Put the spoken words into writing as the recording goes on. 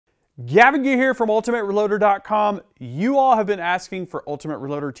Gavin Gee here from UltimateReloader.com. You all have been asking for Ultimate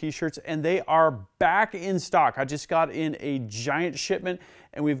Reloader t-shirts and they are back in stock. I just got in a giant shipment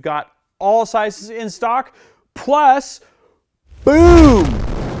and we've got all sizes in stock. Plus, boom!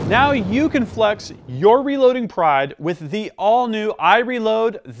 Now you can flex your reloading pride with the all-new I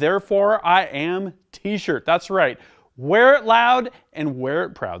Reload, Therefore I Am t-shirt. That's right. Wear it loud and wear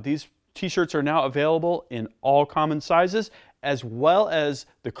it proud. These t-shirts are now available in all common sizes, as well as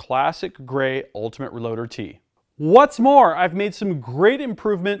the classic gray Ultimate Reloader tee. What's more, I've made some great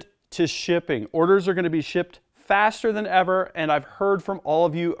improvement to shipping. Orders are going to be shipped faster than ever, and I've heard from all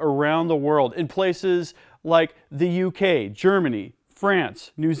of you around the world in places like the UK, Germany,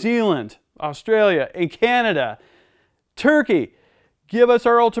 France, New Zealand, Australia, and Canada, Turkey. Give us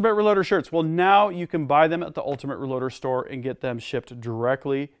our Ultimate Reloader shirts. Well, now you can buy them at the Ultimate Reloader store and get them shipped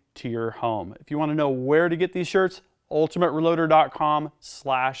directly to your home. If you want to know where to get these shirts,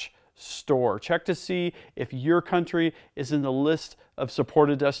 ultimatereloader.com/store. Check to see if your country is in the list of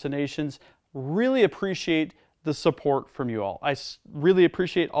supported destinations. Really appreciate the support from you all. I really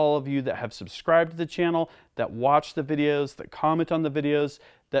appreciate all of you that have subscribed to the channel, that watch the videos, that comment on the videos,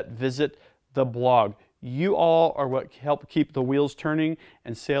 that visit the blog. You all are what help keep the wheels turning,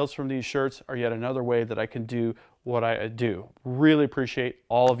 and sales from these shirts are yet another way that I can do what I do. Really appreciate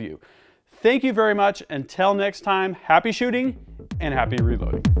all of you. Thank you very much. Until next time, happy shooting and happy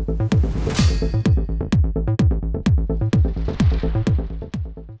reloading.